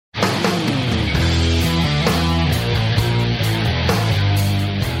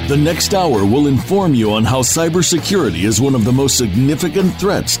The next hour will inform you on how cybersecurity is one of the most significant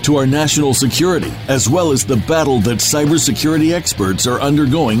threats to our national security, as well as the battle that cybersecurity experts are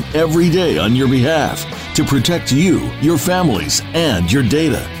undergoing every day on your behalf to protect you, your families, and your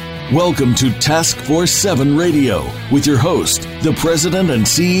data. Welcome to Task Force 7 Radio with your host, the President and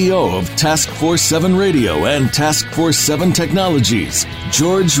CEO of Task Force 7 Radio and Task Force 7 Technologies,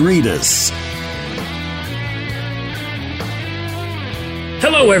 George Rettas.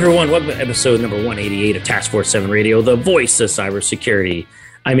 Hello, everyone. Welcome to episode number 188 of Task Force 7 Radio, the voice of cybersecurity.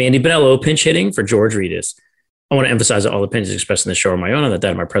 I'm Andy Bonello, pinch hitting for George Rettas. I want to emphasize that all opinions expressed in this show are my own and that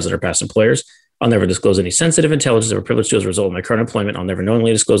of my present or past employers. I'll never disclose any sensitive intelligence or privilege to as a result of my current employment. I'll never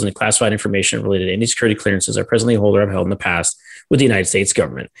knowingly disclose any classified information related to any security clearances I presently hold or have held in the past with the United States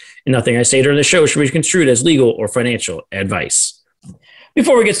government. And nothing I say during the show should be construed as legal or financial advice.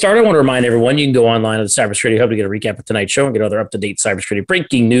 Before we get started, I want to remind everyone you can go online to the Cybersecurity Hub to get a recap of tonight's show and get other up-to-date cybersecurity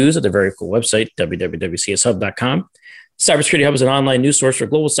breaking news at the very cool website, www.cshub.com. Cybersecurity Hub is an online news source for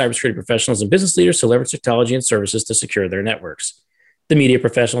global cybersecurity professionals and business leaders to leverage technology and services to secure their networks. The media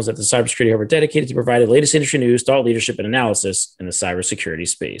professionals at the Cybersecurity Hub are dedicated to provide the latest industry news, thought leadership, and analysis in the cybersecurity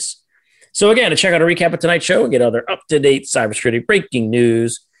space. So again, to check out a recap of tonight's show and get other up-to-date cybersecurity breaking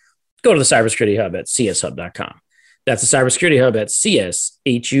news, go to the Cybersecurity Hub at cshub.com. That's the Cybersecurity Hub at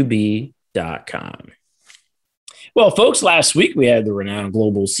cshub.com. Well, folks, last week we had the renowned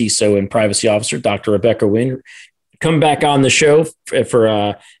global CISO and privacy officer, Dr. Rebecca Wynn, come back on the show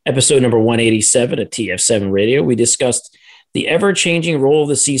for episode number 187 of TF7 Radio. We discussed the ever-changing role of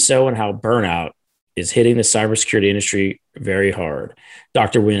the CISO and how burnout is hitting the cybersecurity industry very hard.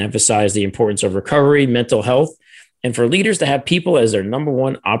 Dr. Wynn emphasized the importance of recovery, mental health, and for leaders to have people as their number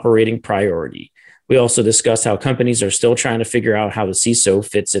one operating priority. We also discussed how companies are still trying to figure out how the CISO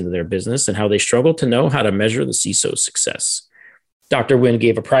fits into their business and how they struggle to know how to measure the CISO's success. Dr. Wynn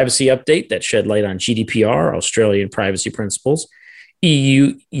gave a privacy update that shed light on GDPR, Australian privacy principles,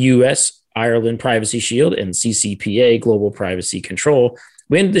 EU, US, Ireland Privacy Shield, and CCPA, Global Privacy Control.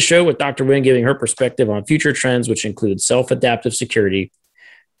 We ended the show with Dr. Wynn giving her perspective on future trends, which include self-adaptive security,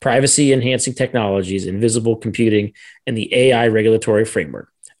 privacy-enhancing technologies, invisible computing, and the AI regulatory framework.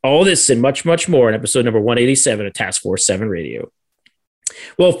 All this and much, much more in episode number 187 of Task Force 7 Radio.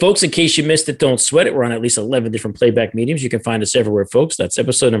 Well, folks, in case you missed it, don't sweat it. We're on at least 11 different playback mediums. You can find us everywhere, folks. That's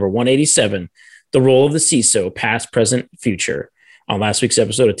episode number 187, The Role of the CISO, Past, Present, Future, on last week's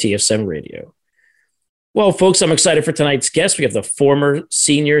episode of TF7 Radio. Well, folks, I'm excited for tonight's guest. We have the former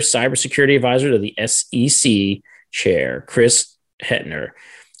senior cybersecurity advisor to the SEC chair, Chris Hetner.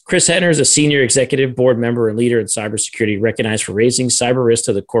 Chris Hetner is a senior executive board member and leader in cybersecurity, recognized for raising cyber risk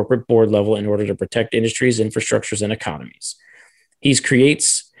to the corporate board level in order to protect industries, infrastructures, and economies. He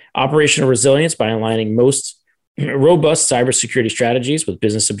creates operational resilience by aligning most robust cybersecurity strategies with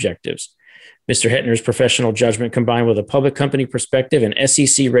business objectives. Mr. Hetner's professional judgment, combined with a public company perspective and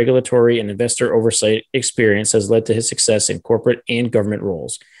SEC regulatory and investor oversight experience, has led to his success in corporate and government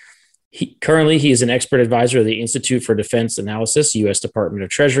roles. Currently, he is an expert advisor of the Institute for Defense Analysis, U.S. Department of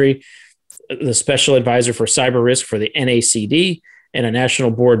Treasury, the special advisor for cyber risk for the NACD, and a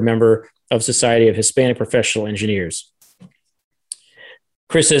national board member of Society of Hispanic Professional Engineers.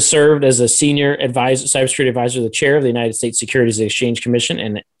 Chris has served as a senior cybersecurity advisor to the chair of the United States Securities and Exchange Commission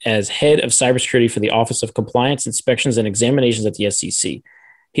and as head of cybersecurity for the Office of Compliance, Inspections, and Examinations at the SEC.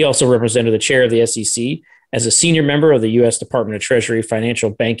 He also represented the chair of the SEC as a senior member of the U.S. Department of Treasury Financial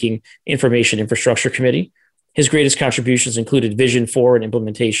Banking Information Infrastructure Committee. His greatest contributions included vision for and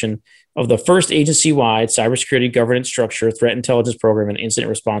implementation of the first agency-wide cybersecurity governance structure, threat intelligence program, and incident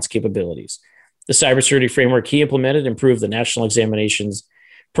response capabilities. The cybersecurity framework he implemented improved the National Examinations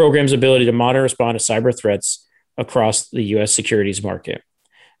Program's ability to monitor and respond to cyber threats across the U.S. securities market.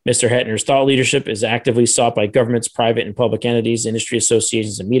 Mr. Hetner's thought leadership is actively sought by governments, private and public entities, industry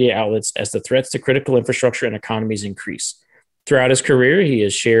associations, and media outlets as the threats to critical infrastructure and economies increase. Throughout his career, he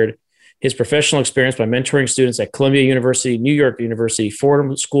has shared his professional experience by mentoring students at Columbia University, New York University,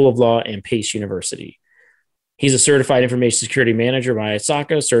 Fordham School of Law, and Pace University. He's a certified information security manager by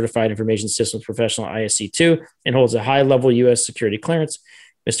ISACA, certified information systems professional ISC2, and holds a high-level U.S. security clearance.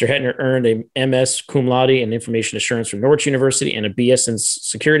 Mr. Hetner earned a MS cum laude in information assurance from Norwich University and a BS in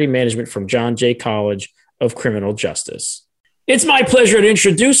security management from John Jay College of Criminal Justice. It's my pleasure to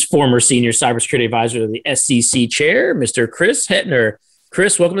introduce former senior cybersecurity advisor to the SEC chair, Mr. Chris Hetner.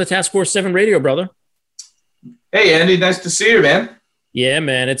 Chris, welcome to Task Force 7 Radio, brother. Hey, Andy. Nice to see you, man. Yeah,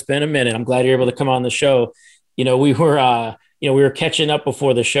 man. It's been a minute. I'm glad you're able to come on the show. You know, we were catching up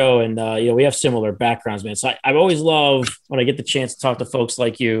before the show, and we have similar backgrounds, man. So I always love when I get the chance to talk to folks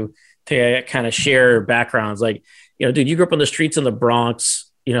like you to kind of share backgrounds. Like, dude, you grew up on the streets in the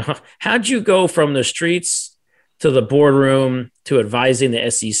Bronx. how'd you go from the streets to the boardroom to advising the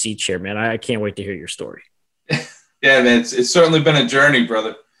SEC chair, man? I can't wait to hear your story. Yeah, man, it's certainly been a journey,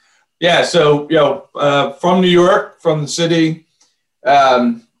 brother. Yeah, so from New York, from the city,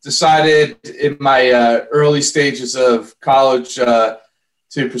 decided in my early stages of college to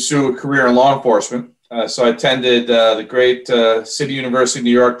pursue a career in law enforcement. So I attended the great City University of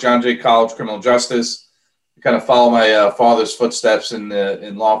New York, John Jay College, Criminal Justice. To kind of follow my father's footsteps in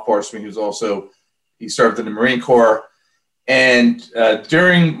law enforcement. He served in the Marine Corps. And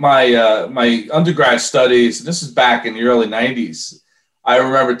during my undergrad studies, and this is back in the early 90s, I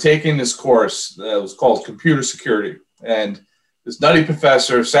remember taking this course that was called Computer Security. And this nutty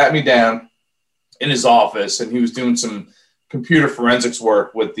professor sat me down in his office, and he was doing some computer forensics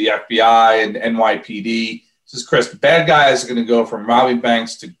work with the FBI and NYPD. He says, Chris, bad guys are going to go from robbing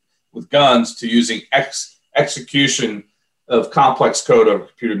banks with guns to using execution of complex code over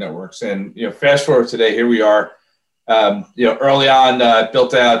computer networks. And, fast forward today, here we are. Early on, I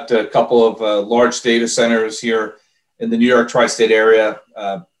built out a couple of large data centers here in the New York tri-state area,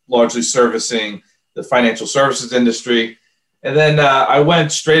 largely servicing the financial services industry. And then I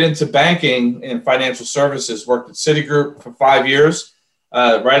went straight into banking and financial services, worked at Citigroup for 5 years,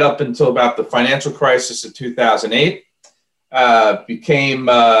 right up until about the financial crisis of 2008. Became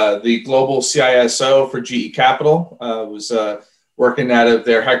the global CISO for GE Capital. Was working out of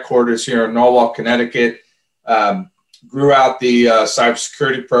their headquarters here in Norwalk, Connecticut. Grew out the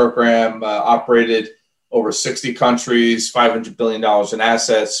cybersecurity program, operated over 60 countries, $500 billion in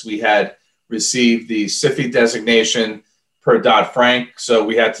assets. We had received the SIFI designation per Dodd-Frank, so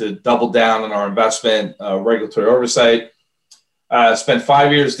we had to double down on our investment regulatory oversight. Spent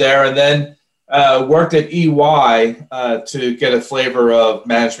 5 years there, and then worked at EY to get a flavor of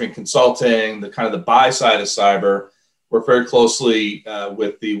management consulting, the kind of the buy side of cyber. Work very closely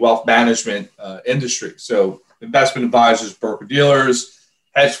with the wealth management industry. So investment advisors, broker-dealers,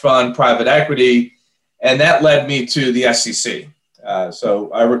 hedge fund, private equity, and that led me to the SEC.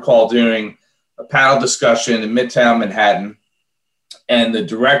 So I recall doing a panel discussion in Midtown Manhattan, and the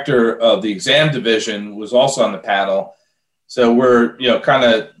director of the exam division was also on the panel. So we're, kind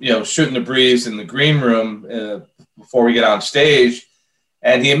of, shooting the breeze in the green room before we get on stage.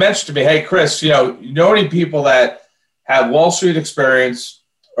 And he mentioned to me, hey, Chris, you know any people that have Wall Street experience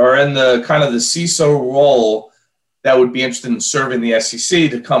or in the kind of the CISO role that would be interested in serving the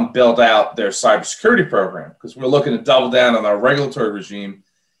SEC to come build out their cybersecurity program? Because we're looking to double down on our regulatory regime.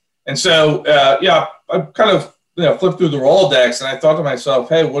 And so, I kind of, flipped through the Rolodex, and I thought to myself,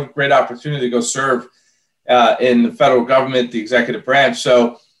 hey, what a great opportunity to go serve in the federal government, the executive branch.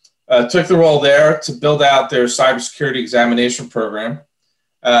 So took the role there to build out their cybersecurity examination program.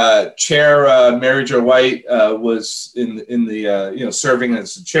 Chair Mary Jo White was in the serving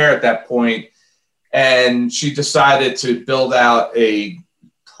as the chair at that point, and she decided to build out a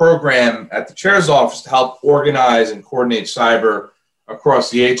program at the chair's office to help organize and coordinate cyber across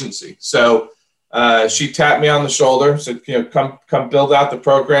the agency. So she tapped me on the shoulder, said, come build out the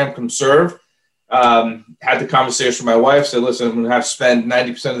program, come serve. Had the conversation with my wife, said, listen, I'm going to have to spend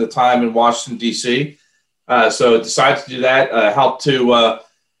 90% of the time in Washington, D.C. So decided to do that, help to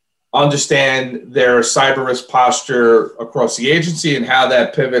understand their cyber risk posture across the agency and how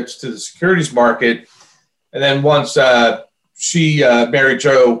that pivots to the securities market. And then once Mary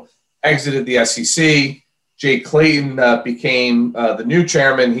Jo exited the SEC, Jay Clayton became the new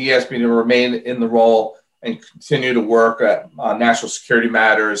chairman. He asked me to remain in the role and continue to work on national security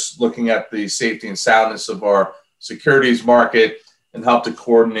matters, looking at the safety and soundness of our securities market, and help to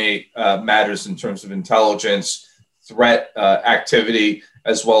coordinate matters in terms of intelligence, threat activity,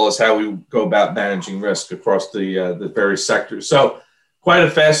 as well as how we go about managing risk across the various sectors. So quite a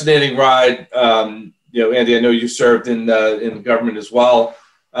fascinating ride. Andy, I know you served in the government as well.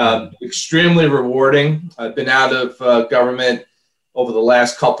 Extremely rewarding. I've been out of government over the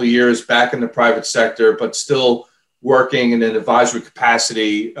last couple of years, back in the private sector, but still working in an advisory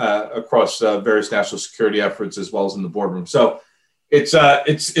capacity across various national security efforts as well as in the boardroom. So it's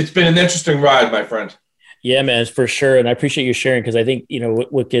been an interesting ride, my friend. Yeah, man, for sure. And I appreciate you sharing, because I think,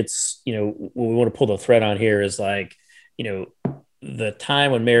 what gets, what we want to pull the thread on here is like, the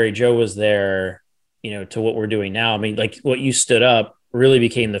time when Mary Jo was there, to what we're doing now. I mean, like what you stood up really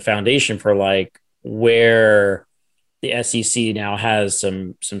became the foundation for like where the SEC now has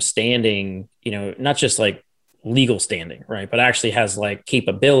some standing, not just like legal standing, right, but actually has like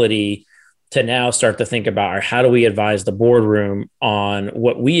capability to now start to think about how do we advise the boardroom on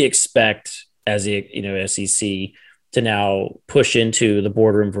what we expect as the SEC to now push into the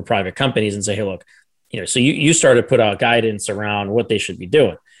boardroom for private companies and say, hey, look, so you started to put out guidance around what they should be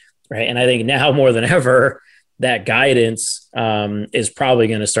doing, right? And I think now more than ever, that guidance is probably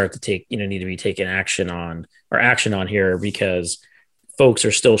going to start to need to be taken action on here, because folks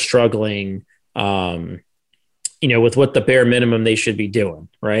are still struggling, with what the bare minimum they should be doing,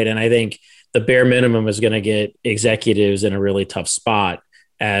 right? And I think the bare minimum is going to get executives in a really tough spot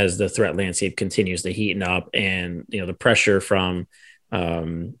as the threat landscape continues to heaten up, and the pressure from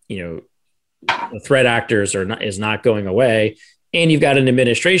the threat actors is not going away. And you've got an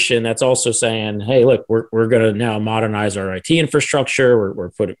administration that's also saying, "Hey, look, we're going to now modernize our IT infrastructure.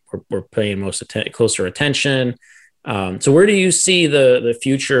 We're paying closer attention." So where do you see the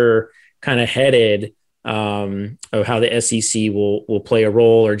future kind of headed, of how the SEC will play a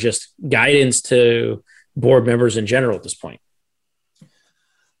role, or just guidance to board members in general at this point?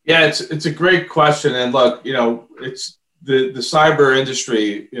 Yeah, it's a great question. And look, it's the cyber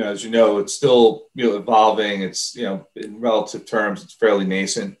industry, as you know, it's still, evolving. It's, in relative terms, it's fairly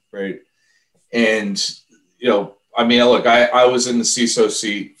nascent, right? And, look, I was in the CISO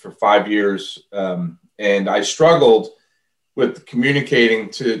seat for 5 years, and I struggled with communicating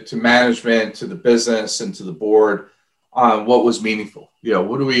to management, to the business, and to the board on what was meaningful.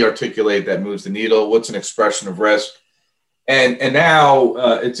 What do we articulate that moves the needle? What's an expression of risk? And now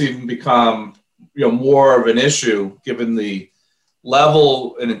it's even become, more of an issue given the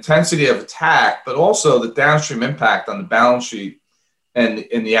level and intensity of attack, but also the downstream impact on the balance sheet and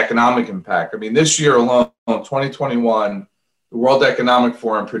the economic impact. I mean, this year alone, 2021, the World Economic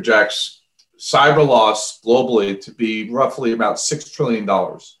Forum projects cyber loss globally to be roughly about $6 trillion.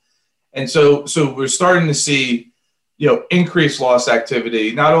 And so we're starting to see, increased loss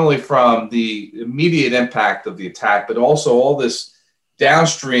activity, not only from the immediate impact of the attack, but also all this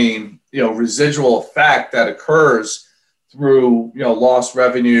downstream, residual effect that occurs through, lost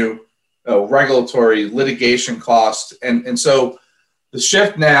revenue, regulatory litigation costs. And so the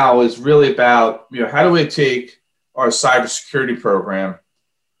shift now is really about, how do we take our cybersecurity program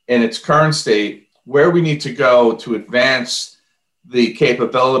in its current state, where we need to go to advance the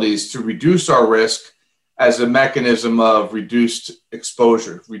capabilities to reduce our risk as a mechanism of reduced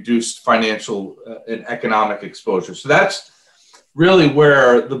exposure, reduced financial and economic exposure. So that's really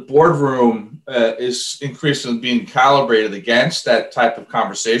where the boardroom is increasingly being calibrated against that type of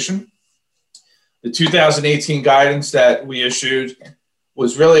conversation. The 2018 guidance that we issued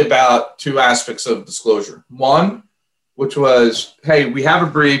was really about two aspects of disclosure. One, which was, hey, we have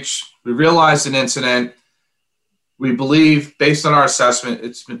a breach, we realized an incident, we believe, based on our assessment,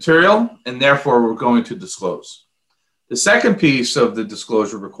 it's material, and therefore we're going to disclose. The second piece of the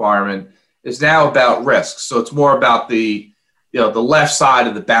disclosure requirement is now about risks. So it's more about the left side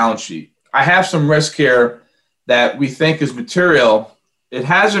of the balance sheet. I have some risk here that we think is material. It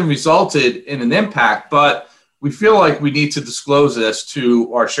hasn't resulted in an impact, but we feel like we need to disclose this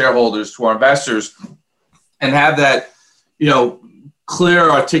to our shareholders, to our investors, and have that, clear,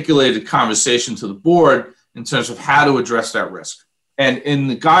 articulated conversation to the board in terms of how to address that risk. And in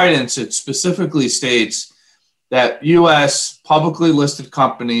the guidance, it specifically states that U.S. publicly listed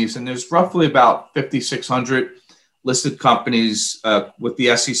companies, and there's roughly about 5,600 listed companies with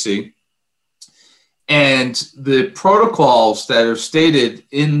the SEC, and the protocols that are stated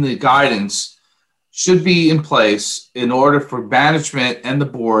in the guidance should be in place in order for management and the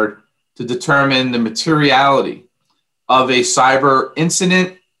board to determine the materiality of a cyber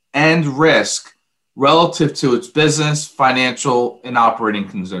incident and risk relative to its business, financial, and operating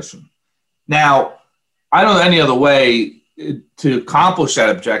condition. Now, I don't know any other way to accomplish that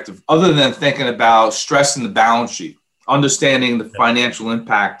objective other than thinking about stressing the balance sheet, understanding the financial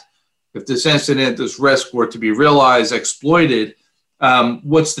impact. If this incident, this risk were to be realized, exploited,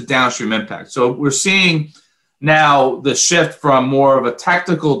 what's the downstream impact? So we're seeing now the shift from more of a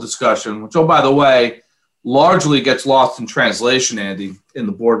technical discussion, which, oh, by the way, largely gets lost in translation, Andy, in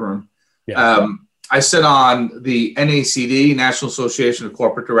the boardroom. Yeah. I sit on the NACD, National Association of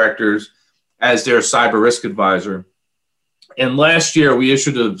Corporate Directors, as their cyber risk advisor. And last year, we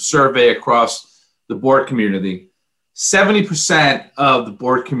issued a survey across the board community. 70% of the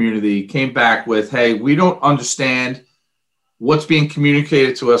board community came back with, hey, we don't understand what's being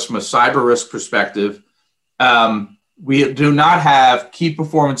communicated to us from a cyber risk perspective. We do not have key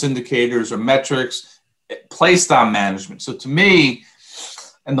performance indicators or metrics placed on management. So to me,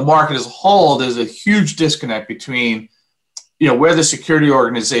 and the market as a whole, there's a huge disconnect between where the security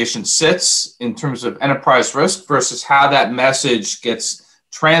organization sits in terms of enterprise risk versus how that message gets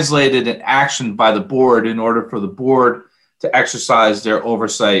translated and actioned by the board in order for the board to exercise their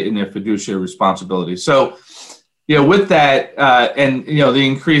oversight and their fiduciary responsibility. So, with that and the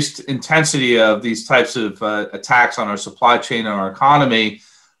increased intensity of these types of attacks on our supply chain and our economy,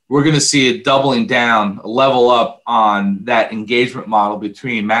 we're going to see a doubling down, a level up on that engagement model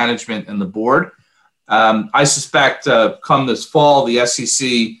between management and the board. I suspect come this fall, the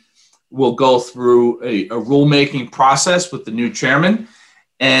SEC will go through a rulemaking process with the new chairman,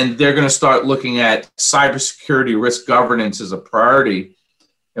 and they're going to start looking at cybersecurity risk governance as a priority.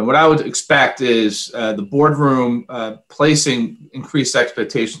 And what I would expect is the boardroom placing increased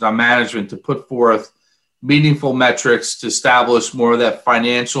expectations on management to put forth meaningful metrics to establish more of that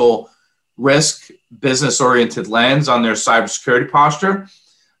financial risk, business-oriented lens on their cybersecurity posture,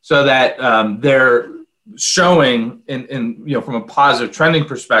 so that they're showing, from a positive trending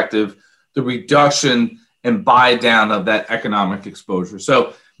perspective, the reduction and buy down of that economic exposure.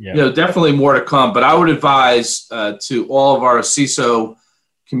 So, definitely more to come. But I would advise to all of our CISO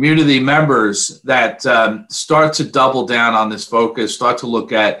community members that start to double down on this focus, start to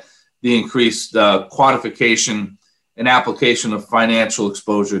look at the increased quantification and application of financial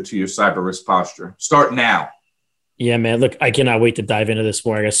exposure to your cyber risk posture. Start now. Yeah, man. Look, I cannot wait to dive into this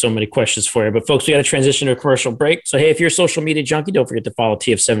more. I got so many questions for you. But folks, we got to transition to a commercial break. So, hey, if you're a social media junkie, don't forget to follow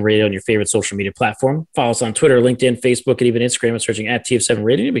TF7 Radio on your favorite social media platform. Follow us on Twitter, LinkedIn, Facebook, and even Instagram by searching at TF7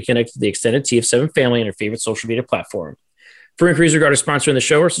 Radio to be connected to the extended TF7 family on your favorite social media platform. For inquiries regarding sponsoring the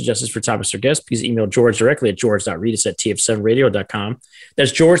show or suggestions for topics or guests, please email George directly at george.reedus@tf7radio.com.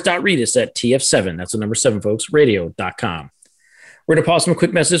 That's george.reedus@tf7. That's the number 7, folks, radio.com. We're going to pause some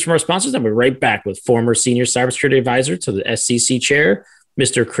quick messages from our sponsors, and we'll be right back with former senior cybersecurity advisor to the SEC chair,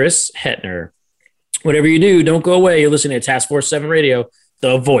 Mr. Chris Hetner. Whatever you do, don't go away. You're listening to Task Force 7 Radio,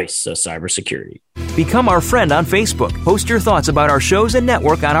 the voice of cybersecurity. Become our friend on Facebook. Post your thoughts about our shows and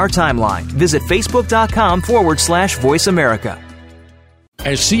network on our timeline. Visit facebook.com/Voice America.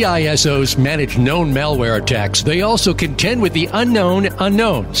 As CISOs manage known malware attacks, they also contend with the unknown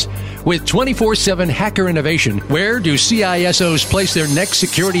unknowns. With 24/7 hacker innovation, where do CISOs place their next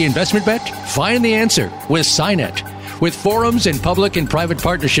security investment bet? Find the answer with SINET. With forums and public and private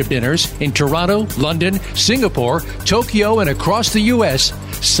partnership dinners in Toronto, London, Singapore, Tokyo, and across the U.S.,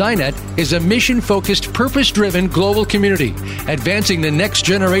 SINET is a mission-focused, purpose-driven global community, advancing the next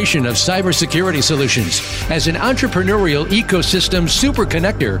generation of cybersecurity solutions. As an entrepreneurial ecosystem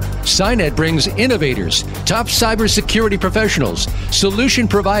superconnector, SINET brings innovators, top cybersecurity professionals, solution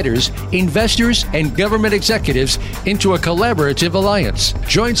providers, investors, and government executives into a collaborative alliance.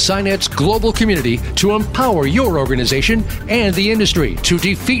 Join SINET's global community to empower your organization and the industry to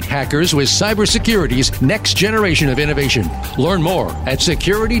defeat hackers with cybersecurity's next generation of innovation. Learn more at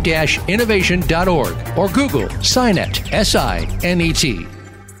security-innovation.org or Google SINET, SINET.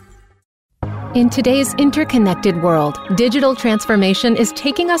 In today's interconnected world, digital transformation is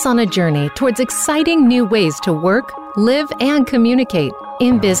taking us on a journey towards exciting new ways to work, live, and communicate.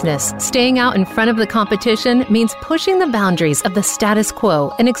 In business, staying out in front of the competition means pushing the boundaries of the status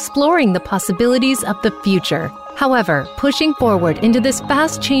quo and exploring the possibilities of the future. However, pushing forward into this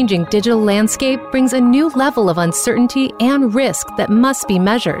fast-changing digital landscape brings a new level of uncertainty and risk that must be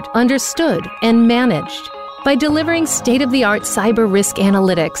measured, understood, and managed. By delivering state-of-the-art cyber risk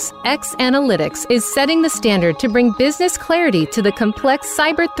analytics, X Analytics is setting the standard to bring business clarity to the complex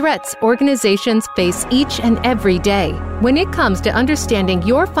cyber threats organizations face each and every day. When it comes to understanding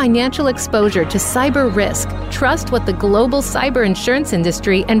your financial exposure to cyber risk, trust what the global cyber insurance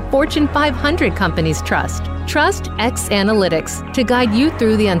industry and Fortune 500 companies trust. Trust X Analytics to guide you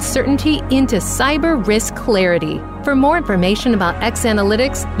through the uncertainty into cyber risk clarity. For more information about X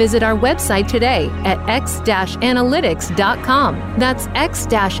Analytics, visit our website today at x-analytics.com. That's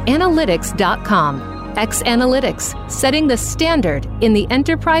x-analytics.com. X Analytics, setting the standard in the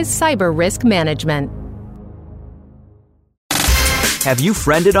enterprise cyber risk management. Have you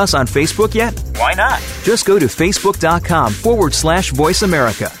friended us on Facebook yet? Why not? Just go to facebook.com/Voice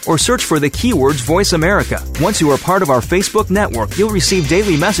America or search for the keywords Voice America. Once you are part of our Facebook network, you'll receive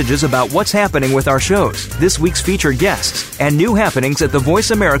daily messages about what's happening with our shows, this week's featured guests, and new happenings at the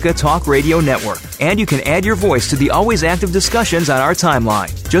Voice America Talk Radio Network. And you can add your voice to the always active discussions on our timeline.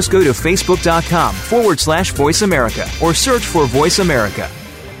 Just go to facebook.com/Voice America or search for Voice America.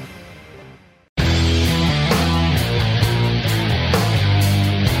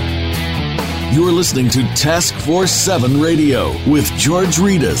 You're listening to Task Force 7 Radio with George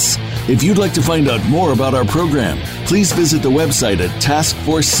Reedus. If you'd like to find out more about our program, please visit the website at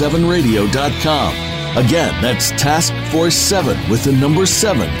taskforce7radio.com. Again, that's Task Force 7 with the number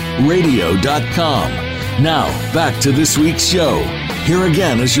 7, radio.com. Now, back to this week's show. Here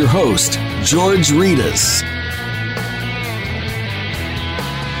again is your host, George Reedus.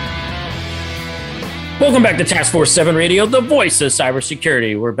 Welcome back to Task Force 7 Radio, the voice of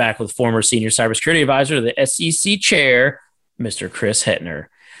cybersecurity. We're back with former senior cybersecurity advisor to the SEC chair, Mr. Chris Hetner.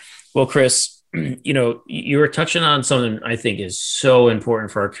 Well, Chris, you were touching on something I think is so important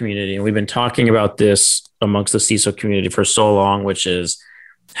for our community. And we've been talking about this amongst the CISO community for so long, which is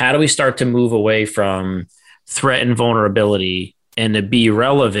how do we start to move away from threat and vulnerability and to be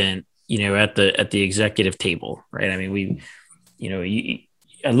relevant, at the executive table, right? I mean,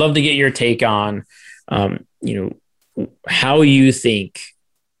 I'd love to get your take on, how you think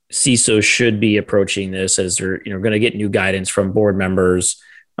CISOs should be approaching this as they're, going to get new guidance from board members.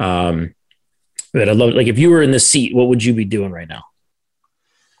 But I'd love, if you were in the seat, what would you be doing right now?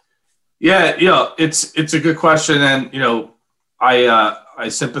 Yeah, it's a good question. And, I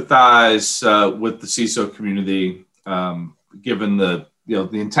sympathize with the CISO community, given the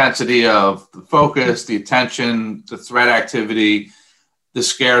intensity of the focus, the attention, the threat activity, the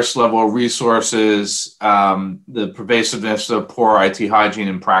scarce level of resources, the pervasiveness of poor IT hygiene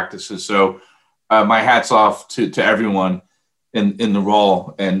and practices. So my hat's off to everyone in the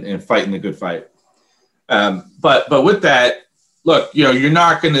role and fighting the good fight. But with that, look, you're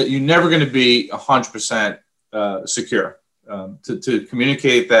never going to be 100% secure. To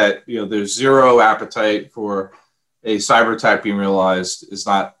communicate that, there's zero appetite for a cyber attack being realized is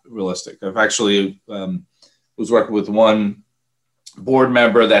not realistic. I've actually was working with one board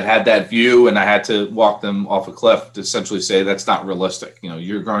member that had that view, and I had to walk them off a cliff to essentially say that's not realistic.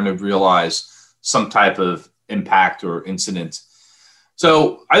 You're going to realize some type of impact or incident.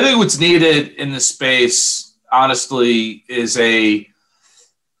 So I think what's needed in this space, honestly, is a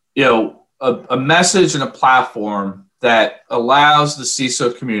message and a platform that allows the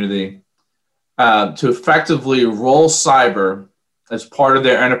CISO community to effectively roll cyber as part of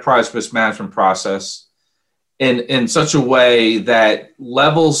their enterprise risk management process in such a way that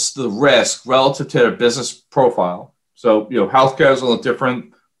levels the risk relative to their business profile. So, healthcare is a little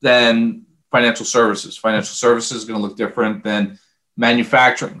different than financial services. Financial services is going to look different than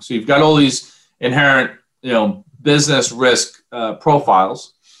manufacturing. So you've got all these inherent, business risk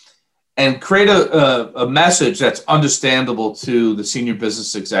profiles, and create a message that's understandable to the senior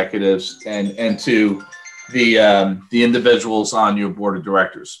business executives and to the individuals on your board of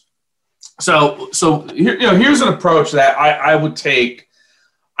directors. So here's an approach that I would take.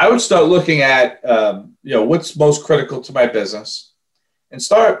 I would start looking at what's most critical to my business, and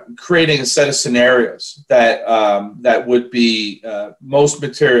start creating a set of scenarios that would be most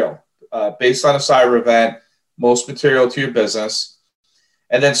material based on a cyber event, most material to your business,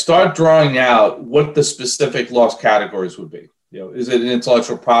 and then start drawing out what the specific loss categories would be. Is it an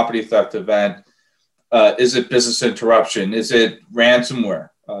intellectual property theft event? Is it business interruption? Is it ransomware?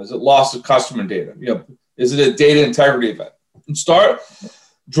 Is it loss of customer data? Is it a data integrity event? And start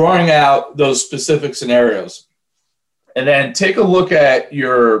drawing out those specific scenarios. And then take a look at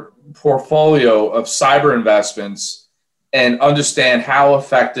your portfolio of cyber investments and understand how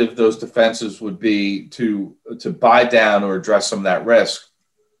effective those defenses would be to buy down or address some of that risk.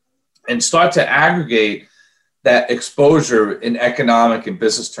 And start to aggregate that exposure in economic and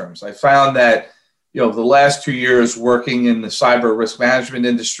business terms. I found that the last 2 years working in the cyber risk management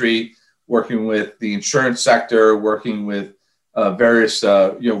industry, working with the insurance sector, working with various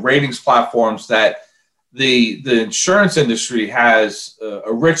ratings platforms, that the insurance industry has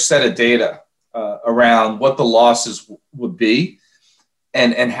a rich set of data around what the losses would be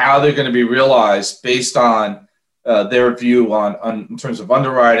and how they're going to be realized based on their view on in terms of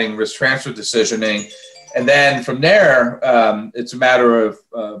underwriting, risk transfer decisioning. And then from there, it's a matter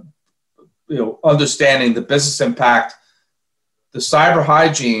of understanding the business impact, the cyber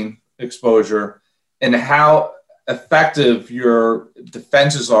hygiene exposure, and how effective your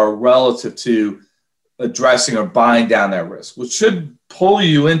defenses are relative to addressing or buying down that risk, which should pull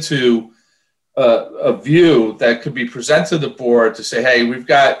you into a view that could be presented to the board to say, hey, we've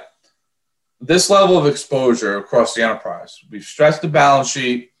got this level of exposure across the enterprise. We've stressed the balance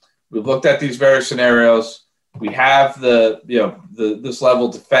sheet. We've looked at these various scenarios. We have this level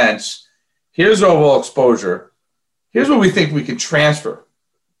of defense. Here's our overall exposure. Here's what we think we can transfer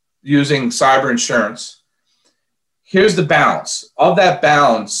using cyber insurance. Here's the balance. Of that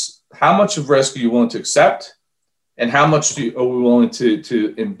balance, how much of risk are you willing to accept? And how much are we willing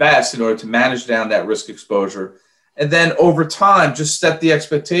to invest in order to manage down that risk exposure? And then over time, just set the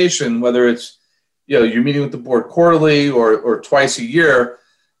expectation, whether it's you're meeting with the board quarterly or twice a year,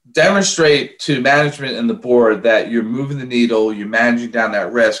 demonstrate to management and the board that you're moving the needle, you're managing down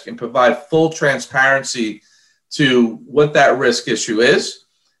that risk, and provide full transparency to what that risk issue is,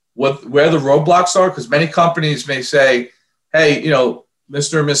 where the roadblocks are, because many companies may say, hey,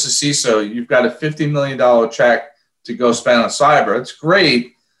 Mr. and Mrs. CISO, you've got a $50 million check to go spend on cyber. It's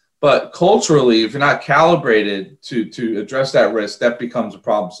great, but culturally, if you're not calibrated to address that risk, that becomes a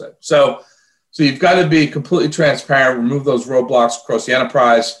problem set. So you've got to be completely transparent, remove those roadblocks across the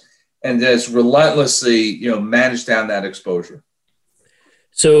enterprise, and just relentlessly, manage down that exposure.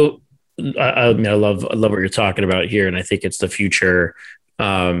 So I love what you're talking about here, and I think it's the future.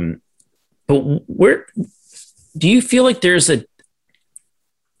 But where do you feel like there's a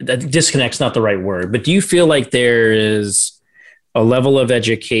disconnect's not the right word, but do you feel like there is a level of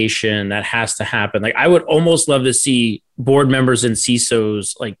education that has to happen? Like, I would almost love to see board members and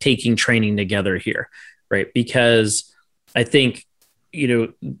CISOs like taking training together here, right? Because I think,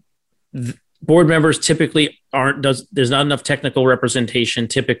 board members typically there's not enough technical representation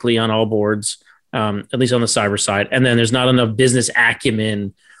typically on all boards, at least on the cyber side. And then there's not enough business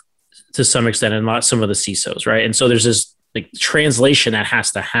acumen to some extent and not some of the CISOs, right? And so there's this like translation that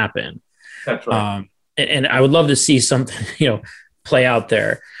has to happen. That's right. And I would love to see something, play out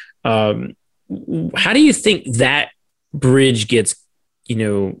there. How do you think that bridge gets,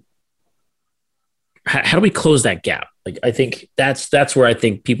 how do we close that gap? Like, I think that's where I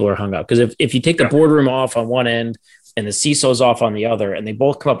think people are hung up. Because if you take the boardroom off on one end and the CISO's off on the other, and they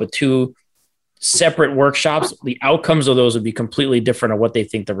both come up with two separate workshops, the outcomes of those would be completely different on what they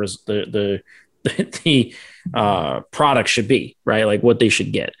think the product should be, right? Like what they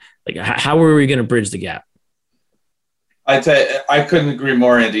should get. Like, how are we going to bridge the gap? I couldn't agree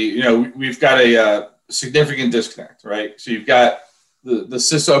more, Andy. We've got a significant disconnect, right? So you've got the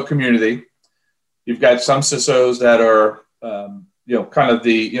CISO community. You've got some CISOs that are, kind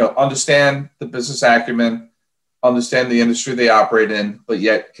of understand the business acumen, understand the industry they operate in, but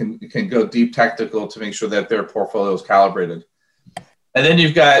yet can go deep technical to make sure that their portfolio is calibrated. And then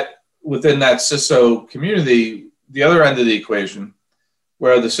you've got within that CISO community, the other end of the equation,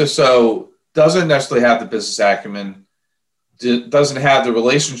 where the CISO doesn't necessarily have the business acumen, doesn't have the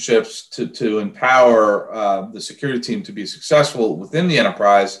relationships to empower the security team to be successful within the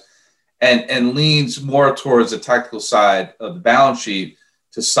enterprise, and leans more towards the technical side of the balance sheet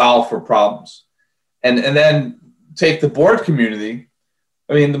to solve for problems. And then take the board community.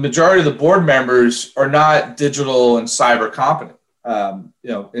 I mean, the majority of the board members are not digital and cyber competent.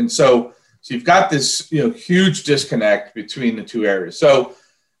 And so you've got this, huge disconnect between the two areas. So,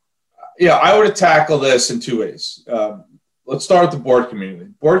 I would tackle this in two ways. Let's start with the board community.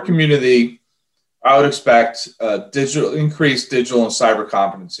 Board community, I would expect increased digital and cyber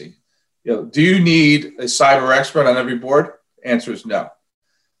competency. Do you need a cyber expert on every board? The answer is no.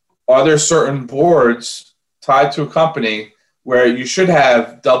 Are there certain boards tied to a company where you should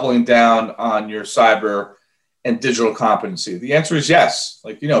have doubling down on your cyber and digital competency? The answer is yes.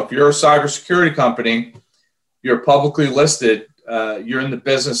 Like, if you're a cybersecurity company, you're publicly listed, you're in the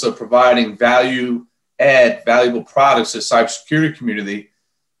business of providing valuable products to the cybersecurity community,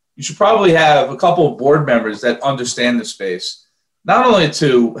 you should probably have a couple of board members that understand the space, not only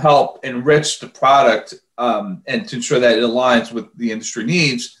to help enrich the product and to ensure that it aligns with the industry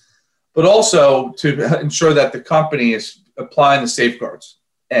needs, but also to ensure that the company is applying the safeguards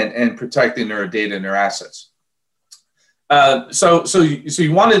and protecting their data and their assets. So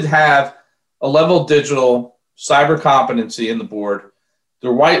you wanted to have a level of digital cyber competency in the board,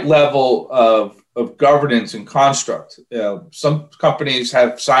 the right level of governance and construct. Some companies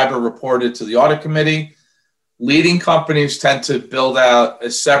have cyber reported to the audit committee. Leading companies tend to build out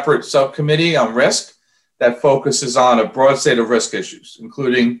a separate subcommittee on risk that focuses on a broad set of risk issues,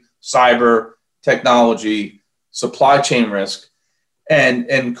 including cyber, technology, supply chain risk.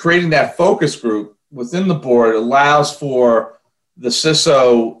 And creating that focus group within the board allows for the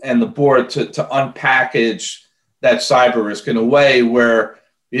CISO and the board to unpackage that cyber risk in a way where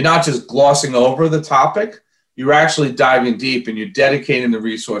you're not just glossing over the topic, you're actually diving deep and you're dedicating the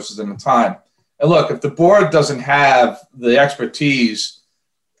resources and the time. And look, if the board doesn't have the expertise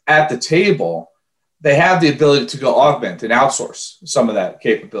at the table, they have the ability to go augment and outsource some of that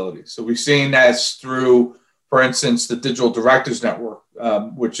capability. So we've seen that through, for instance, the Digital Directors Network,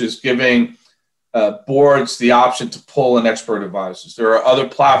 which is giving boards the option to pull in expert advisors. There are other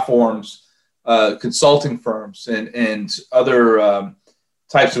platforms, consulting firms, and other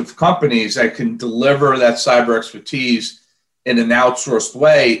types of companies that can deliver that cyber expertise in an outsourced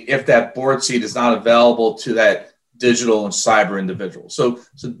way if that board seat is not available to that digital and cyber individual. So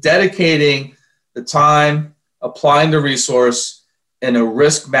dedicating the time, applying the resource in a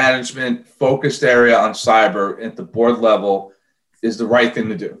risk management focused area on cyber at the board level is the right thing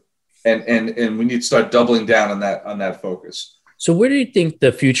to do. And we need to start doubling down on that focus. So where do you think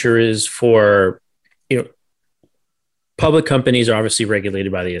the future is for, public companies are obviously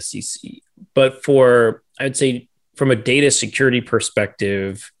regulated by the SEC, but I'd say from a data security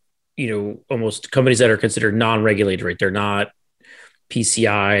perspective, almost companies that are considered non-regulated, right? They're not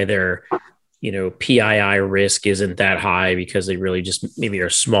PCI, their, PII risk isn't that high because they really just maybe are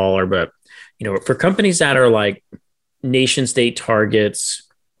smaller. But, for companies that are like nation state targets,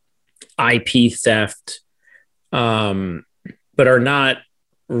 IP theft, but are not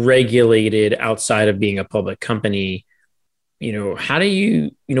regulated outside of being a public company, how do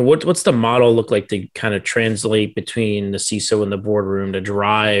you, what's the model look like to kind of translate between the CISO and the boardroom to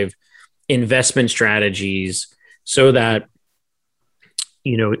drive investment strategies so that,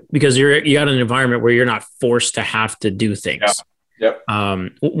 because you got an environment where you're not forced to have to do things. Yeah.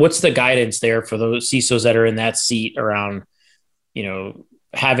 Yep. What's the guidance there for those CISOs that are in that seat around,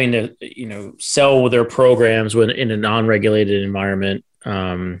 having to, sell their programs in a non-regulated environment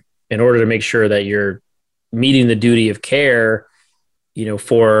in order to make sure that you're meeting the duty of care,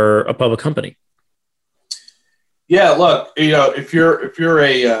 for a public company? Yeah, look, if you're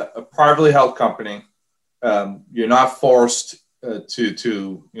a privately held company, you're not forced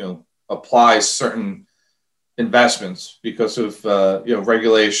to apply certain investments because of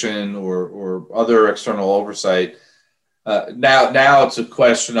regulation or other external oversight. Now it's a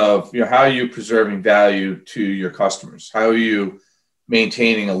question of how are you preserving value to your customers? How are you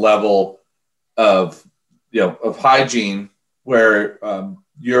maintaining a level of hygiene where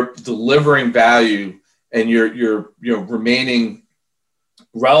you're delivering value and you're remaining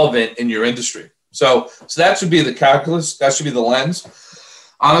relevant in your industry. So that should be the calculus. That should be the lens.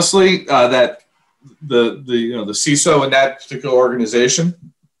 Honestly, that the CISO in that particular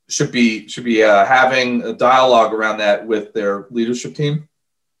organization should be having a dialogue around that with their leadership team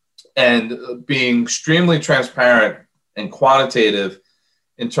and being extremely transparent and quantitative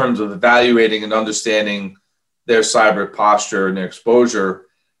in terms of evaluating and understanding their cyber posture and their exposure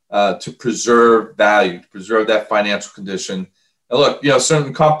to preserve value, to preserve that financial condition. And look,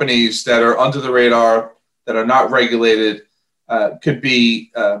 certain companies that are under the radar, that are not regulated, could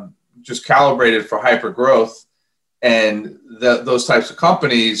be just calibrated for hyper growth. And those types of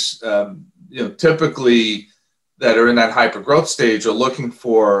companies, typically that are in that hyper growth stage are looking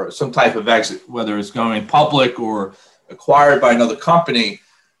for some type of exit, whether it's going public or acquired by another company.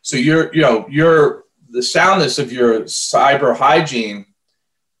 So the soundness of your cyber hygiene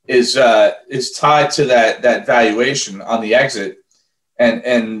is tied to that valuation on the exit.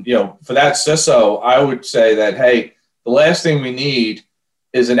 And for that CISO, I would say that, hey, the last thing we need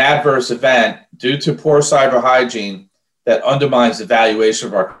is an adverse event due to poor cyber hygiene that undermines the valuation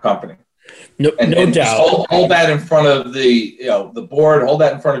of our company. No doubt. Hold that in front of the board, hold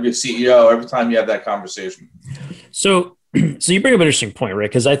that in front of your CEO every time you have that conversation. So you bring up an interesting point,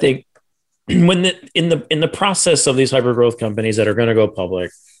 Rick, because I think when in the process of these hypergrowth companies that are going to go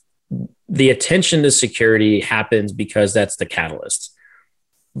public, the attention to security happens because that's the catalyst.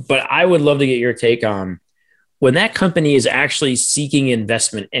 But I would love to get your take on when that company is actually seeking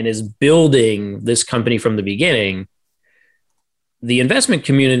investment and is building this company from the beginning. The investment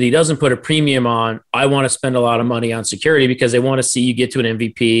community doesn't put a premium on, I want to spend a lot of money on security because they want to see you get to an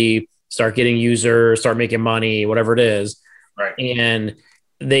MVP, start getting users, start making money, whatever it is. Right. And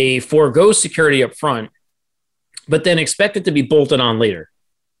they forego security up front, but then expect it to be bolted on later.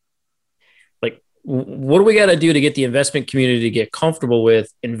 Like, what do we got to do to get the investment community to get comfortable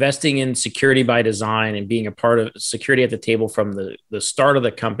with investing in security by design and being a part of security at the table from the start of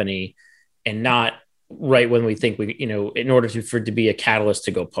the company, and not right when we think we, in order for it to be a catalyst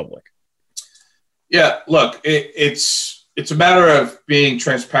to go public? Yeah, look, it's a matter of being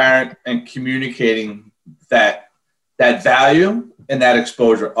transparent and communicating that value and that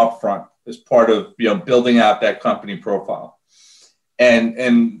exposure upfront as part of building out that company profile,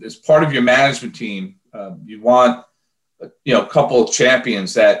 and as part of your management team, you want a couple of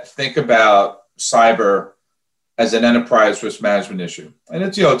champions that think about cyber as an enterprise risk management issue. And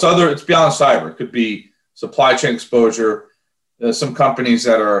it's beyond cyber. It could be supply chain exposure. Some companies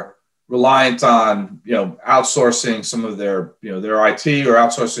that are reliant on, outsourcing some of their IT or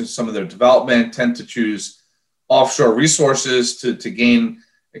outsourcing some of their development tend to choose offshore resources to gain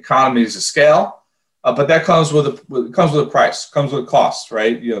economies of scale. But that comes with a price, comes with a cost,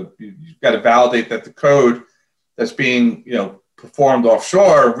 right? You've got to validate that the code that's being, performed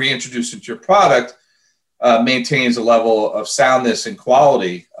offshore, reintroduced into your product, maintains a level of soundness and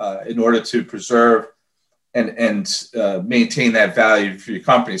quality in order to preserve and maintain that value for your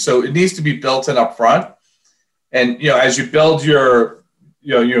company. So it needs to be built in up front. And, as you build your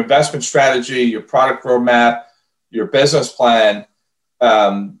investment strategy, your product roadmap, your business plan,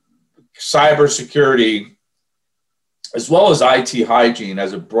 cybersecurity as well as IT hygiene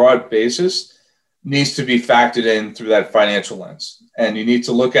as a broad basis, needs to be factored in through that financial lens. And you need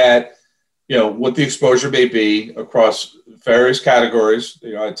to look at, what the exposure may be across various categories.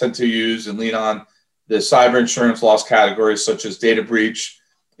 I tend to use and lean on the cyber insurance loss categories such as data breach,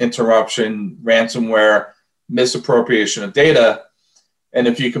 interruption, ransomware, misappropriation of data. And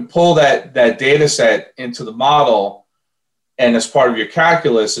if you can pull that data set into the model and as part of your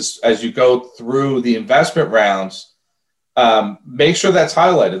calculus, as you go through the investment rounds, make sure that's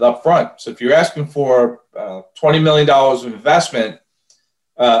highlighted up front. So if you're asking for $20 million of investment,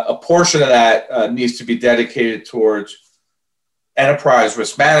 a portion of that needs to be dedicated towards enterprise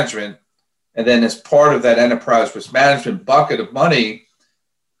risk management. And then as part of that enterprise risk management bucket of money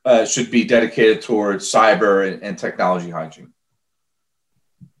should be dedicated towards cyber and technology hygiene.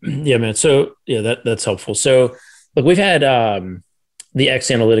 Yeah, man. So that's helpful. So look, we've had the X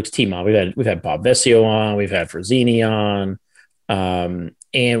Analytics team on. We've had Bob Vesio on. We've had Frazini on.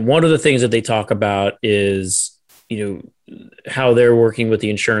 And one of the things that they talk about is, how they're working with the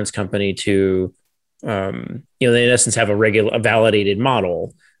insurance company to, they in essence have a validated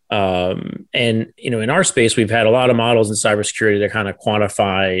model. And, in our space, we've had a lot of models in cybersecurity that kind of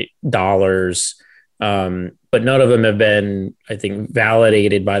quantify dollars, but none of them have been, I think,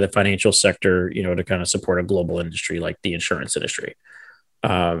 validated by the financial sector, to kind of support a global industry like the insurance industry.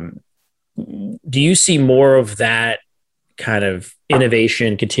 Do you see more of that kind of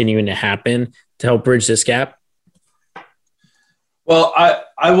innovation continuing to happen to help bridge this gap? Well,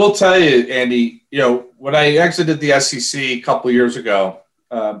 I will tell you, Andy, when I exited the SEC a couple of years ago,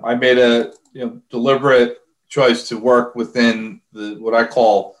 I made a deliberate choice to work within what I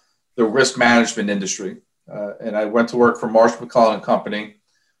call the risk management industry. And I went to work for Marsh McLennan Company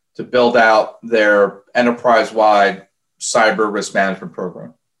to build out their enterprise-wide cyber risk management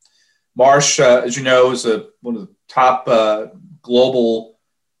program. Marsh, as you know, is one of the top global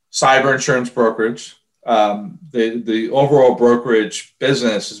cyber insurance brokerage. The overall brokerage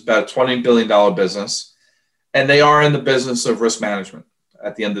business is about a $20 billion business, and they are in the business of risk management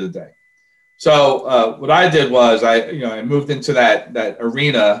at the end of the day. So what I did was I moved into that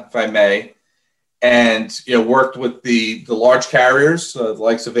arena, if I may, and worked with the large carriers, the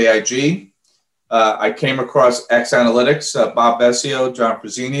likes of AIG. I came across X Analytics, Bob Vesio, John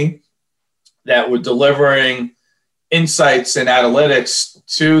Frazini, that were delivering insights and analytics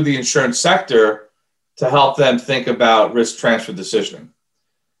to the insurance sector to help them think about risk transfer decisioning.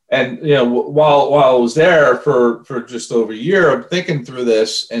 And while I was there for just over a year, I'm thinking through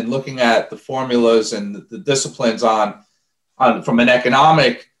this and looking at the formulas and the disciplines on from an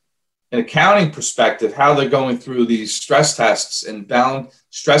accounting perspective, how they're going through these stress tests and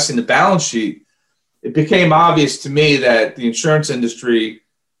stressing the balance sheet. It became obvious to me that the insurance industry,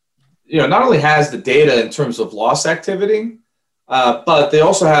 not only has the data in terms of loss activity, but they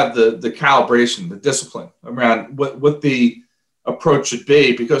also have the calibration, the discipline around what the approach should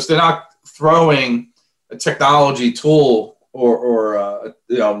be, because they're not throwing a technology tool or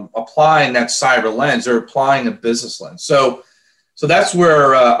applying that cyber lens. They're applying a business lens. So that's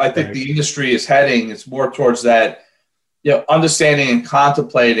where I think the industry is heading. It's more towards that, understanding and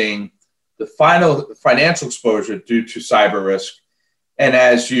contemplating the final financial exposure due to cyber risk. And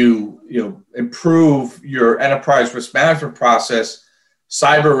as you improve your enterprise risk management process,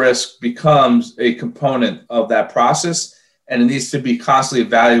 cyber risk becomes a component of that process, and it needs to be constantly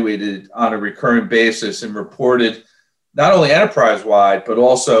evaluated on a recurring basis and reported not only enterprise-wide, but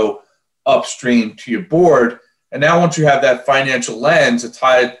also upstream to your board. And now once you have that financial lens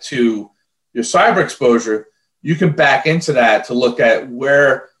tied to your cyber exposure, you can back into that to look at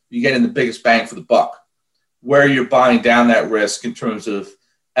where you're getting the biggest bang for the buck, where you're buying down that risk in terms of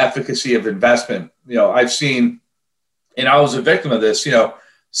efficacy of investment. I've seen, and I was a victim of this,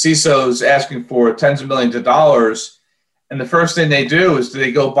 CISOs asking for tens of millions of dollars, and the first thing they do is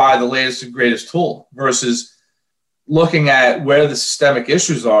they go buy the latest and greatest tool versus looking at where the systemic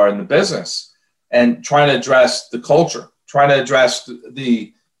issues are in the business and trying to address the culture, trying to address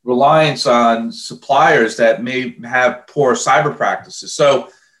the reliance on suppliers that may have poor cyber practices. So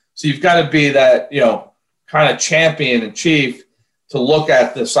you've got to be that, kind of champion in chief to look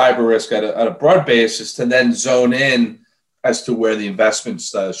at the cyber risk at a broad basis to then zone in as to where the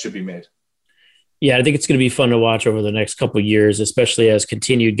investments should be made. Yeah, I think it's going to be fun to watch over the next couple of years, especially as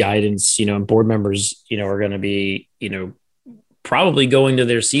continued guidance, and board members, are going to be, probably going to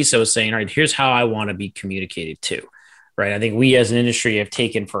their CISO saying, all right, here's how I want to be communicated to, right? I think we as an industry have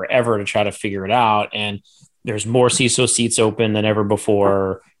taken forever to try to figure it out. And there's more CISO seats open than ever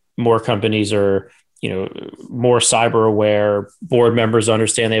before. More companies are more cyber aware. Board members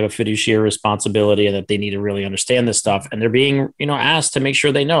understand they have a fiduciary responsibility and that they need to really understand this stuff. And they're being, asked to make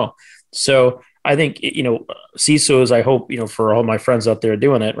sure they know. So I think, CISOs, I hope, for all my friends out there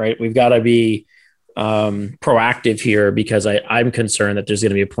doing it, right, we've got to be proactive here, because I'm concerned that there's going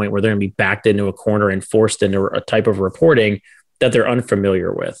to be a point where they're going to be backed into a corner and forced into a type of reporting that they're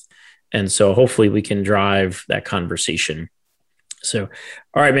unfamiliar with. And so hopefully we can drive that conversation. So,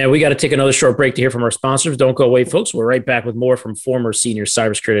 all right, man, we got to take another short break to hear from our sponsors. Don't go away, folks. We're right back with more from former senior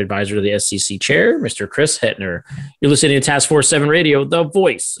cybersecurity advisor to the SEC chair, Mr. Chris Hetner. You're listening to Task Force 7 Radio, the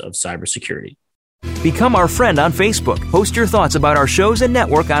voice of cybersecurity. Become our friend on Facebook. Post your thoughts about our shows and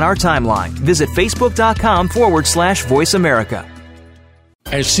network on our timeline. Visit facebook.com/Voice America.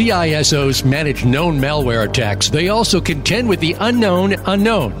 As CISOs manage known malware attacks, they also contend with the unknown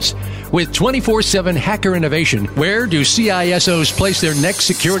unknowns. With 24/7 hacker innovation, where do CISOs place their next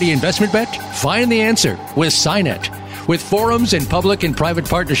security investment bet? Find the answer with SINET. With forums and public and private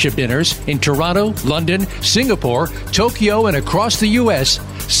partnership dinners in Toronto, London, Singapore, Tokyo, and across the U.S.,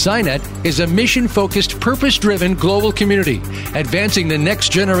 SINET is a mission-focused, purpose-driven global community, advancing the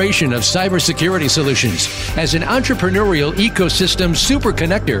next generation of cybersecurity solutions. As an entrepreneurial ecosystem super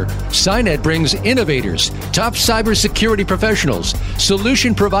connector, SINET brings innovators, top cybersecurity professionals,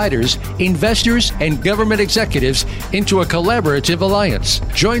 solution providers, investors, and government executives into a collaborative alliance.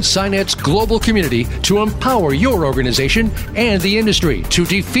 Join SINET's global community to empower your organization and the industry to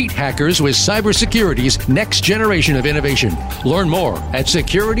defeat hackers with cybersecurity's next generation of innovation. Learn more at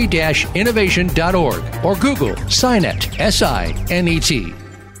security-innovation.org or Google SINET, S-I-N-E-T.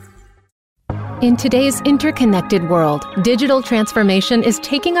 In today's interconnected world, digital transformation is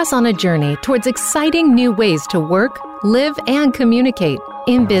taking us on a journey towards exciting new ways to work, live, and communicate.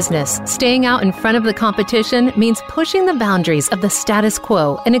 In business, staying out in front of the competition means pushing the boundaries of the status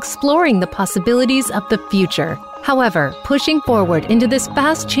quo and exploring the possibilities of the future. However, pushing forward into this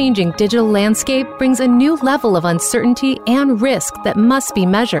fast-changing digital landscape brings a new level of uncertainty and risk that must be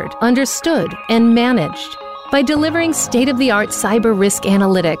measured, understood, and managed. By delivering state-of-the-art cyber risk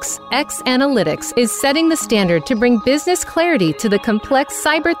analytics, X Analytics is setting the standard to bring business clarity to the complex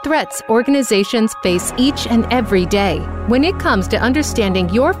cyber threats organizations face each and every day. When it comes to understanding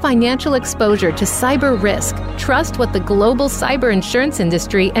your financial exposure to cyber risk, trust what the global cyber insurance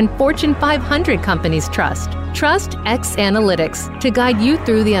industry and Fortune 500 companies trust. Trust X Analytics to guide you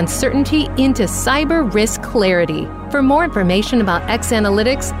through the uncertainty into cyber risk clarity. For more information about X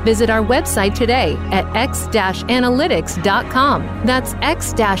Analytics, visit our website today at x-analytics.com. That's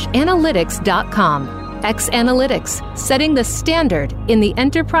x-analytics.com. X Analytics, setting the standard in the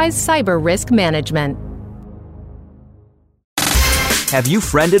enterprise cyber risk management. Have you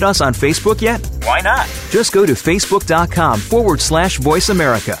friended us on Facebook yet? Why not? Just go to facebook.com/Voice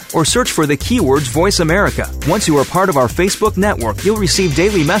America or search for the keywords Voice America. Once you are part of our Facebook network, you'll receive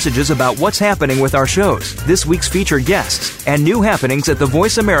daily messages about what's happening with our shows, this week's featured guests, and new happenings at the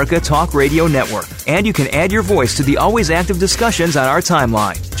Voice America Talk Radio Network. And you can add your voice to the always active discussions on our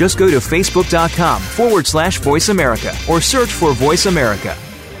timeline. Just go to facebook.com/Voice America or search for Voice America.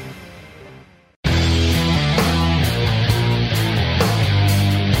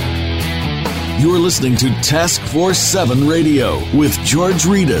 You're listening to Task Force 7 Radio with George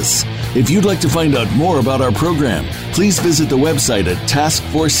Ritas. If you'd like to find out more about our program, please visit the website at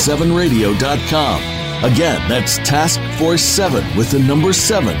taskforce7radio.com. Again, that's taskforce7 with the number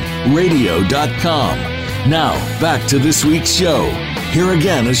 7 radio.com. Now, back to this week's show. Here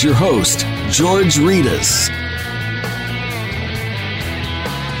again is your host, George Ritas.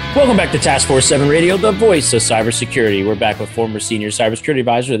 Welcome back to Task Force 7 Radio, the voice of cybersecurity. We're back with former senior cybersecurity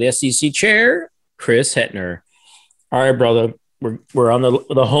advisor to the SEC chair, Chris Hetner. All right, brother, we're on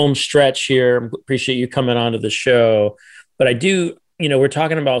the home stretch here. Appreciate you coming onto the show. But I do, we're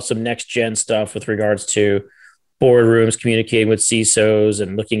talking about some next gen stuff with regards to boardrooms, communicating with CISOs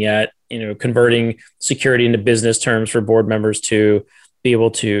and looking at, converting security into business terms for board members to be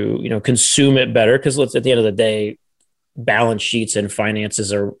able to, consume it better. Because at the end of the day, balance sheets and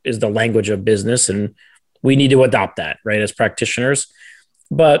finances is the language of business, and we need to adopt that, right, as practitioners.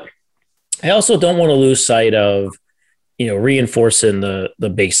 But I also don't want to lose sight of, reinforcing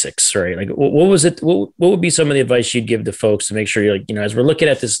the basics, right? Like, what would be some of the advice you'd give to folks to make sure you're as we're looking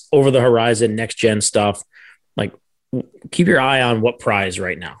at this over the horizon, next gen stuff, like, keep your eye on what prize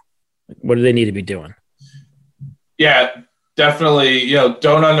right now. What do they need to be doing? Yeah. Definitely,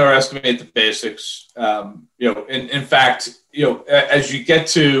 don't underestimate the basics. In fact, as you get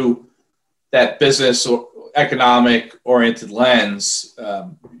to that business or economic oriented lens,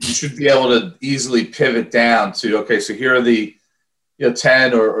 you should be able to easily pivot down to, okay, so here are the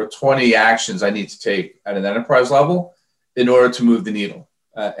 10 or 20 actions I need to take at an enterprise level in order to move the needle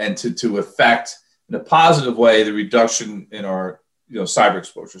and to affect in a positive way the reduction in our cyber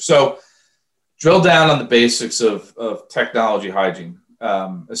exposure. So drill down on the basics of technology hygiene.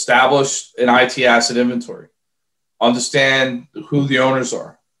 Establish an IT asset inventory. Understand who the owners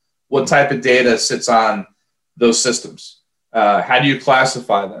are. What type of data sits on those systems? How do you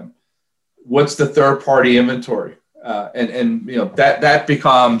classify them? What's the third-party inventory? And that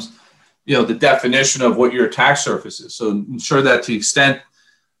becomes the definition of what your attack surface is. So ensure that to the extent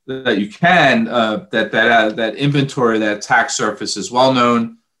that you can, that inventory, that attack surface is well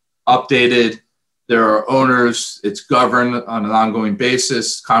known, updated. There are owners. It's governed on an ongoing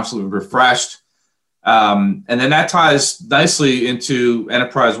basis, constantly refreshed. And then that ties nicely into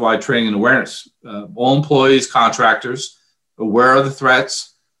enterprise-wide training and awareness. All employees, contractors, aware of the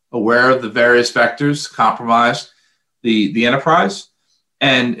threats, aware of the various vectors compromised the enterprise,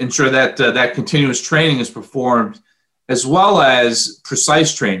 and ensure that that continuous training is performed, as well as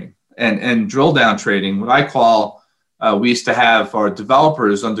precise training and drill down training. What I call, we used to have our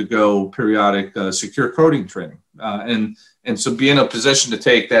developers undergo periodic secure coding training. And so be in a position to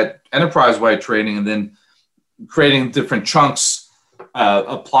take that enterprise-wide training and then creating different chunks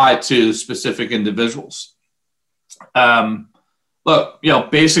applied to specific individuals.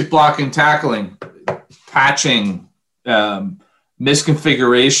 Basic blocking and tackling, patching,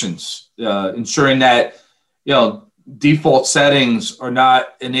 misconfigurations, ensuring that, default settings are not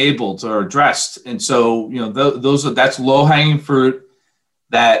enabled or addressed. And so, that's low-hanging fruit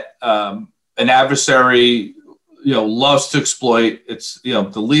that an adversary loves to exploit. It's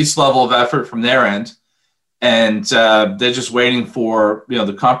the least level of effort from their end, and they're just waiting for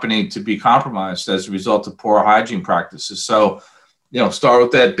the company to be compromised as a result of poor hygiene practices. So start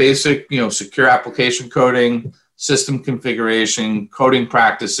with that basic secure application coding, system configuration, coding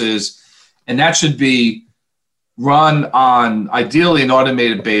practices, and that should be run on ideally an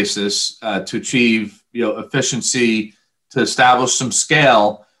automated basis to achieve efficiency, to establish some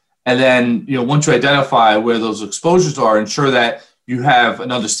scale. And then, once you identify where those exposures are, ensure that you have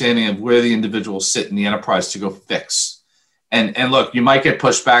an understanding of where the individuals sit in the enterprise to go fix. And look, you might get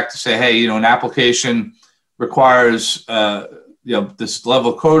pushed back to say, hey, an application requires, this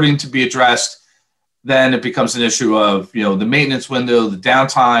level of coding to be addressed. Then it becomes an issue of, the maintenance window, the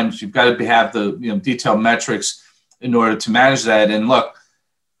downtimes. You've got to have the, detailed metrics in order to manage that. And look,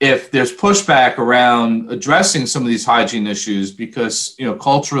 if there's pushback around addressing some of these hygiene issues because,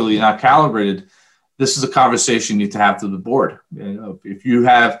 culturally not calibrated, this is a conversation you need to have to the board. If you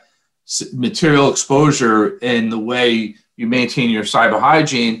have material exposure in the way you maintain your cyber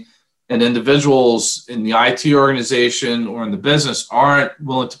hygiene and individuals in the IT organization or in the business aren't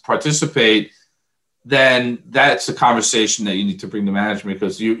willing to participate, then that's a conversation that you need to bring to management,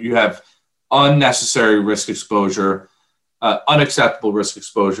 because you have unnecessary risk exposure, unacceptable risk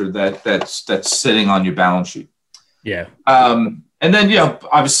exposure that's sitting on your balance sheet. Yeah. And then,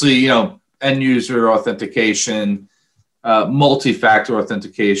 obviously, end user authentication, multi-factor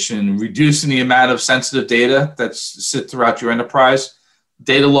authentication, reducing the amount of sensitive data that's sit throughout your enterprise,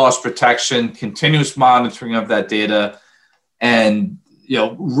 data loss protection, continuous monitoring of that data, and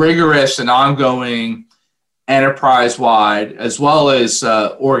rigorous and ongoing enterprise-wide, as well as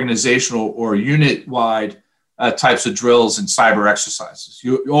organizational or unit-wide types of drills and cyber exercises.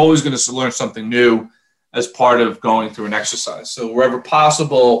 You're always going to learn something new as part of going through an exercise. So wherever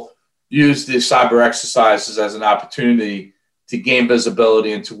possible, use these cyber exercises as an opportunity to gain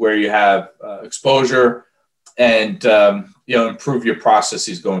visibility into where you have exposure and improve your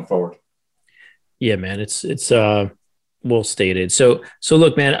processes going forward. Yeah, man, it's well stated. So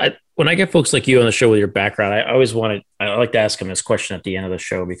look, man, when I get folks like you on the show with your background, I like to ask them this question at the end of the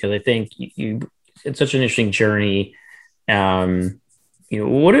show, because I think it's such an interesting journey.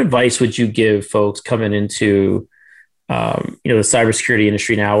 What advice would you give folks coming into, the cybersecurity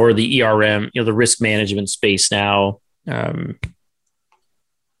industry now, or the ERM, the risk management space now, who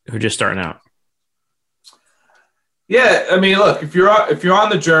are just starting out? Yeah, I mean, look, if you're on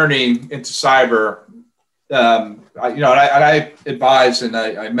the journey into cyber, I advise and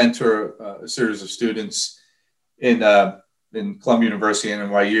I mentor a series of students in Columbia University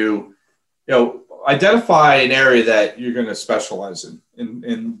and NYU. Identify an area that you're going to specialize in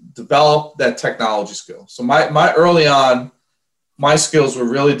and develop that technology skill. So my early on, my skills were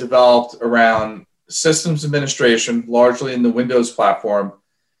really developed around systems administration, largely in the Windows platform,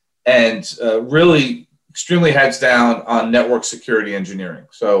 and really extremely heads down on network security engineering.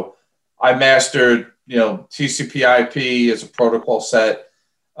 So I mastered, TCP/IP as a protocol set.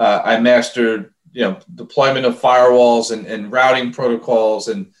 I mastered deployment of firewalls and routing protocols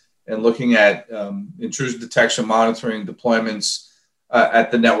and looking at intrusion detection, monitoring, deployments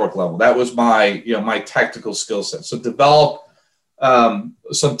at the network level. That was my tactical skill set. So develop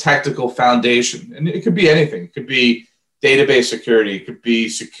some technical foundation, and it could be anything. It could be database security, it could be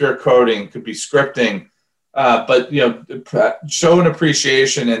secure coding, it could be scripting, but show an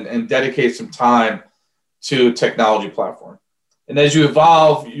appreciation and dedicate some time to a technology platform. And as you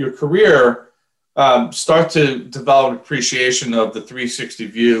evolve your career, start to develop an appreciation of the 360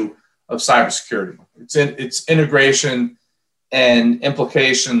 view of cybersecurity. It's integration and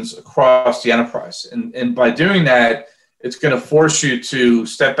implications across the enterprise. And by doing that, it's going to force you to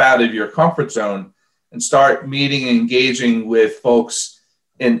step out of your comfort zone and start meeting and engaging with folks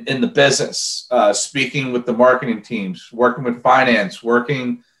in the business, speaking with the marketing teams, working with finance,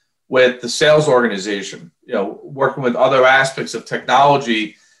 working with the sales organization, working with other aspects of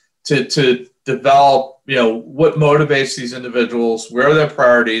technology to develop, what motivates these individuals, where are their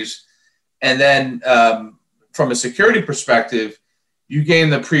priorities, and then from a security perspective, you gain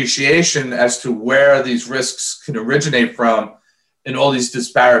the appreciation as to where these risks can originate from in all these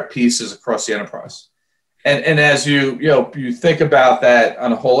disparate pieces across the enterprise. And as you think about that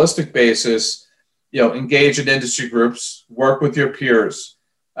on a holistic basis, engage in industry groups, work with your peers,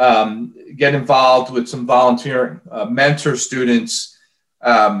 get involved with some volunteering, mentor students,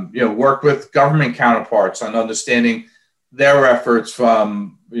 work with government counterparts on understanding their efforts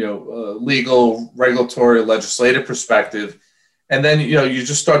from legal, regulatory, legislative perspective. And then, you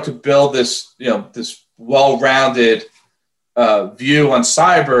just start to build this, this well-rounded view on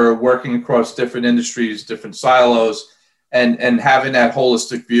cyber, working across different industries, different silos, and having that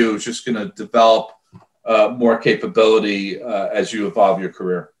holistic view is just going to develop more capability as you evolve your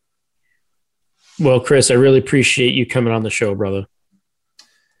career. Well, Chris, I really appreciate you coming on the show, brother.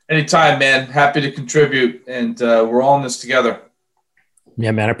 Anytime, man. Happy to contribute, and we're all in this together.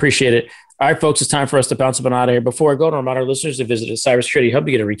 Yeah, man, I appreciate it. All right, folks, it's time for us to bounce up and out of here. Before I go, to remind our listeners to visit the Cybersecurity Hub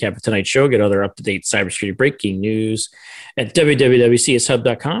to get a recap of tonight's show, get other up-to-date cybersecurity breaking news at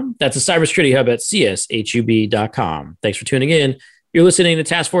www.cshub.com. That's the Cybersecurity Hub at cshub.com. Thanks for tuning in. You're listening to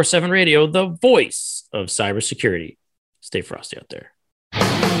Task Force 7 Radio, the voice of cybersecurity. Stay frosty out there.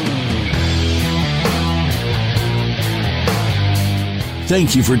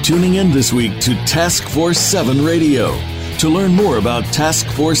 Thank you for tuning in this week to Task Force 7 Radio. To learn more about Task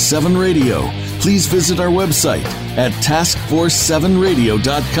Force 7 Radio, please visit our website at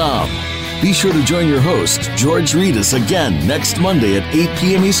taskforce7radio.com. Be sure to join your host, George Reedus, again next Monday at 8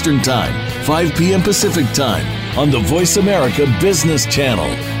 p.m. Eastern Time, 5 p.m. Pacific Time on the Voice America Business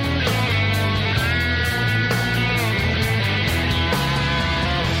Channel.